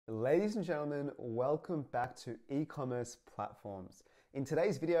Ladies and gentlemen, welcome back to e-commerce platforms. In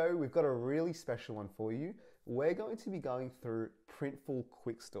today's video, we've got a really special one for you. We're going to be going through Printful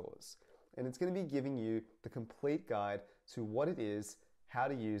Quick Stores, and it's going to be giving you the complete guide to what it is, how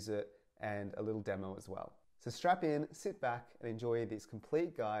to use it, and a little demo as well. So strap in, sit back, and enjoy this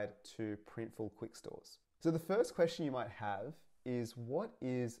complete guide to Printful Quick Stores. So the first question you might have is, what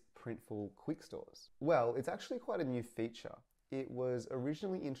is Printful Quick Stores? Well, it's actually quite a new feature. It was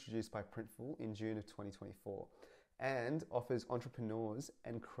originally introduced by Printful in June of 2024 and offers entrepreneurs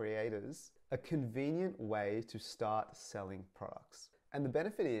and creators a convenient way to start selling products. And the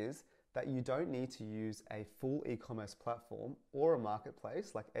benefit is that you don't need to use a full e-commerce platform or a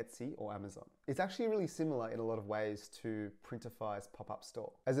marketplace like Etsy or Amazon. It's actually really similar in a lot of ways to Printify's pop-up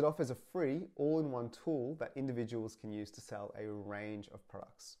store, as it offers a free all-in-one tool that individuals can use to sell a range of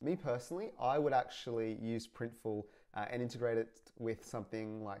products. Me personally, I would actually use Printful and integrate it with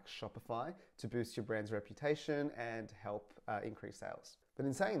something like Shopify to boost your brand's reputation and help increase sales. But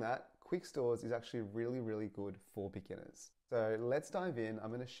in saying that, Quick Stores is actually really good for beginners. So let's dive in. I'm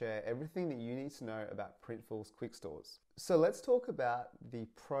going to share everything that you need to know about Printful's Quick Stores. So let's talk about the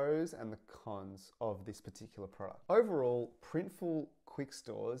pros and the cons of this particular product. Overall, Printful Quick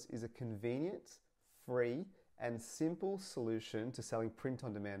Stores is a convenient, free, and simple solution to selling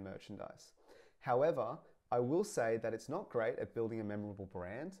print-on-demand merchandise. However, I will say that it's not great at building a memorable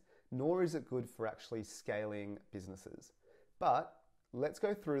brand, nor is it good for actually scaling businesses. But let's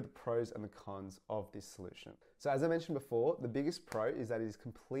go through the pros and the cons of this solution. So as I mentioned before, the biggest pro is that it is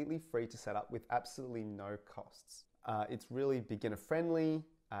completely free to set up with absolutely no costs. It's really beginner friendly.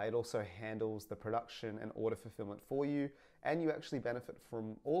 It also handles the production and order fulfillment for you, and you actually benefit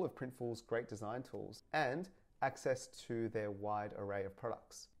from all of Printful's great design tools and access to their wide array of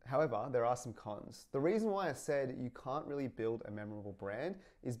products. However, there are some cons. The reason why I said you can't really build a memorable brand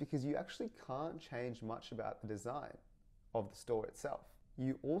is because you actually can't change much about the design of the store itself.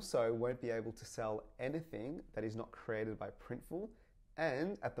 You also won't be able to sell anything that is not created by Printful,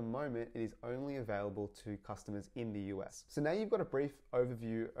 and at the moment it is only available to customers in the US. So now you've got a brief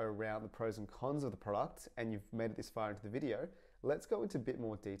overview around the pros and cons of the product and you've made it this far into the video, let's go into a bit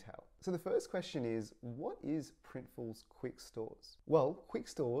more detail. So the first question is, what is Printful's Quick Stores? Well, Quick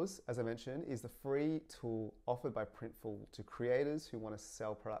Stores, as I mentioned, is the free tool offered by Printful to creators who want to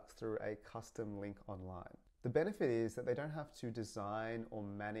sell products through a custom link online. The benefit is that they don't have to design or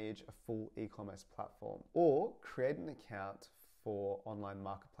manage a full e-commerce platform or create an account for online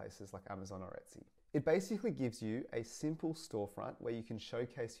marketplaces like Amazon or Etsy. It basically gives you a simple storefront where you can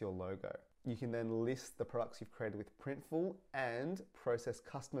showcase your logo. You can then list the products you've created with Printful and process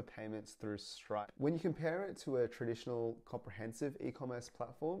customer payments through Stripe. When you compare it to a traditional comprehensive e-commerce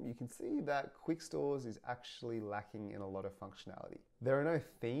platform, you can see that Quick Stores is actually lacking in a lot of functionality. There are no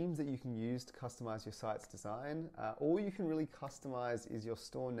themes that you can use to customize your site's design. All you can really customize is your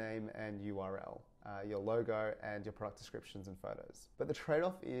store name and URL, your logo, and your product descriptions and photos. But the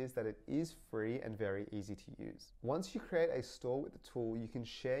trade-off is that it is free and very easy to use. Once you create a store with the tool, you can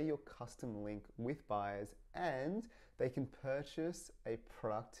share your custom link with buyers and they can purchase a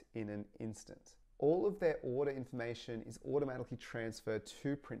product in an instant. All of their order information is automatically transferred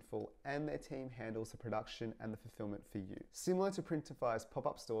to Printful and their team handles the production and the fulfillment for you. Similar to Printify's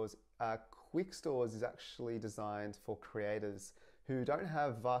pop-up stores, Quick Stores is actually designed for creators who don't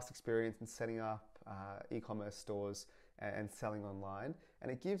have vast experience in setting up e-commerce stores and selling online,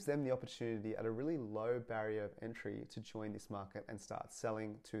 and it gives them the opportunity at a really low barrier of entry to join this market and start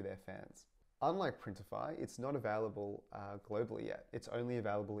selling to their fans. Unlike Printify, it's not available globally yet. It's only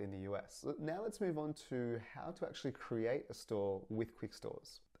available in the US. Now let's move on to how to actually create a store with Quick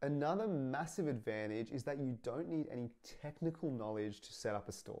Stores. Another massive advantage is that you don't need any technical knowledge to set up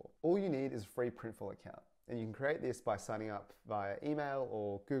a store. All you need is a free Printful account, and you can create this by signing up via email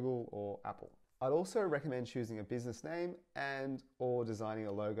or Google or Apple. I'd also recommend choosing a business name and or designing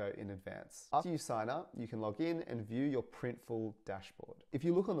a logo in advance. After you sign up, you can log in and view your Printful dashboard. If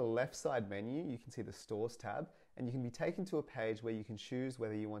you look on the left side menu, you can see the Stores tab, and you can be taken to a page where you can choose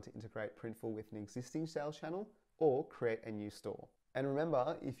whether you want to integrate Printful with an existing sales channel or create a new store. And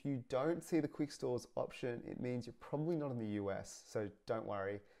remember, if you don't see the Quick Stores option, it means you're probably not in the US, so don't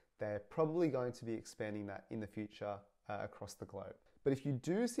worry. They're probably going to be expanding that in the future across the globe. But if you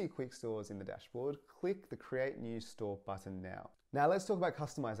do see Quick Stores in the dashboard, click the Create New Store button now. Now let's talk about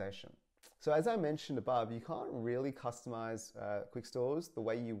customization. So as I mentioned above, you can't really customize Quick Stores the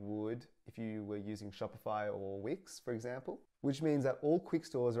way you would if you were using Shopify or Wix, for example, which means that all Quick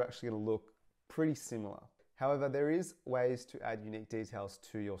Stores are actually going to look pretty similar. However, there is ways to add unique details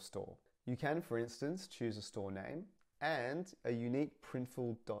to your store. You can, for instance, choose a store name, and a unique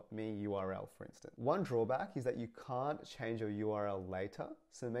printful.me URL, for instance. One drawback is that you can't change your URL later,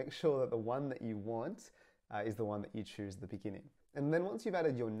 so make sure that the one that you want is the one that you choose at the beginning. And then once you've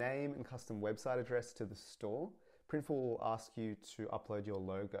added your name and custom website address to the store, Printful will ask you to upload your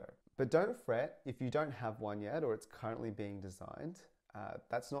logo. But don't fret if you don't have one yet or it's currently being designed.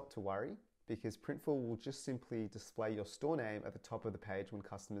 That's not to worry, because Printful will just simply display your store name at the top of the page when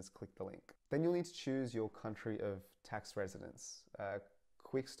customers click the link. Then you'll need to choose your country of tax residence.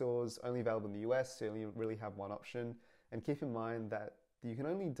 Quick stores only available in the US, so you only really have one option. And keep in mind that you can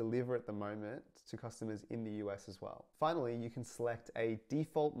only deliver at the moment to customers in the US as well. Finally, you can select a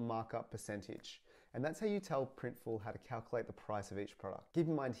default markup percentage, and that's how you tell Printful how to calculate the price of each product. Keep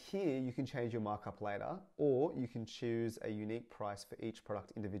in mind here, you can change your markup later, or you can choose a unique price for each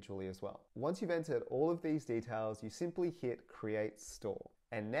product individually as well. Once you've entered all of these details, you simply hit Create Store.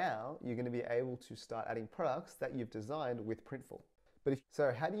 And now you're going to be able to start adding products that you've designed with Printful.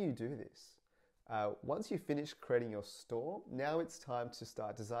 So how do you do this? Once you finish creating your store, now it's time to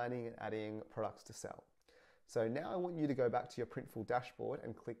start designing and adding products to sell. So now I want you to go back to your Printful dashboard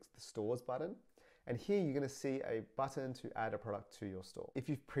and click the Stores button. And here you're going to see a button to add a product to your store. If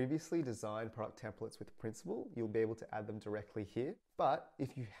you've previously designed product templates with Printful, you'll be able to add them directly here. But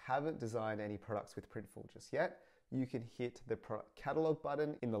if you haven't designed any products with Printful just yet, you can hit the Product Catalog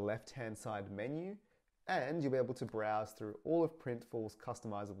button in the left-hand side menu, and you'll be able to browse through all of Printful's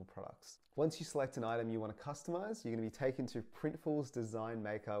customizable products. Once you select an item you want to customize, you're going to be taken to Printful's Design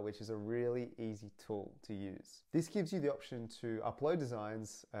Maker, which is a really easy tool to use. This gives you the option to upload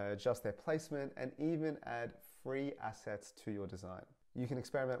designs, adjust their placement, and even add free assets to your design. You can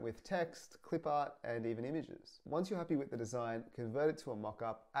experiment with text, clip art, and even images. Once you're happy with the design, convert it to a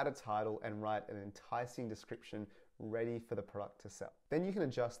mock-up, add a title, and write an enticing description ready for the product to sell. Then you can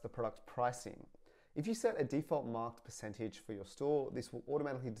adjust the product pricing. If you set a default marked percentage for your store, this will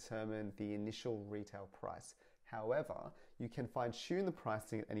automatically determine the initial retail price. However, you can fine-tune the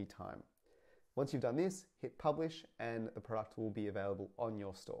pricing at any time. Once you've done this, hit publish and the product will be available on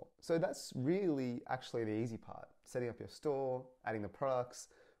your store. So that's really actually the easy part. Setting up your store, adding the products.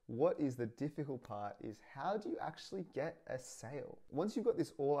 What is the difficult part is how do you actually get a sale? Once you've got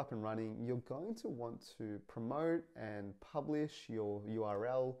this all up and running, you're going to want to promote and publish your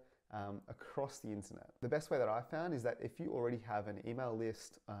URL across the internet. The best way that I found is that if you already have an email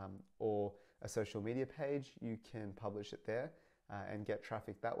list or a social media page, you can publish it there and get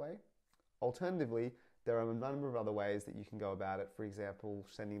traffic that way. Alternatively, there are a number of other ways that you can go about it. For example,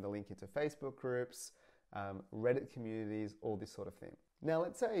 sending the link into Facebook groups, Reddit communities, all this sort of thing. Now,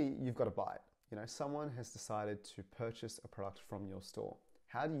 let's say you've got a bite. Someone has decided to purchase a product from your store.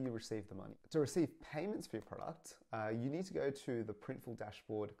 How do you receive the money? To receive payments for your product, you need to go to the Printful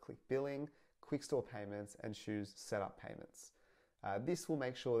dashboard, click Billing, Quick Store Payments, and choose Set Up Payments. This will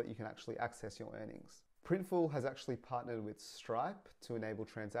make sure that you can actually access your earnings. Printful has actually partnered with Stripe to enable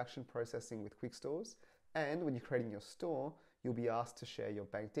transaction processing with quick stores. And when you're creating your store, you'll be asked to share your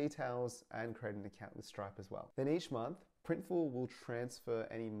bank details and create an account with Stripe as well. Then each month, Printful will transfer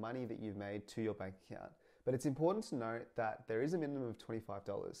any money that you've made to your bank account. But it's important to note that there is a minimum of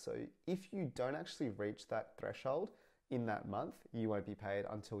 $25. So if you don't actually reach that threshold in that month, you won't be paid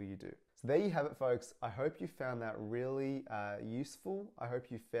until you do. So there you have it, folks. I hope you found that really useful. I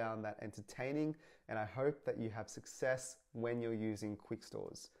hope you found that entertaining, and I hope that you have success when you're using quick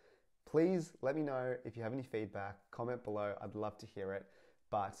stores. Please let me know if you have any feedback, comment below. I'd love to hear it.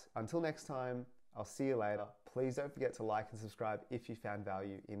 But until next time, I'll see you later. Please don't forget to like and subscribe if you found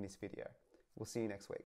value in this video. We'll see you next week.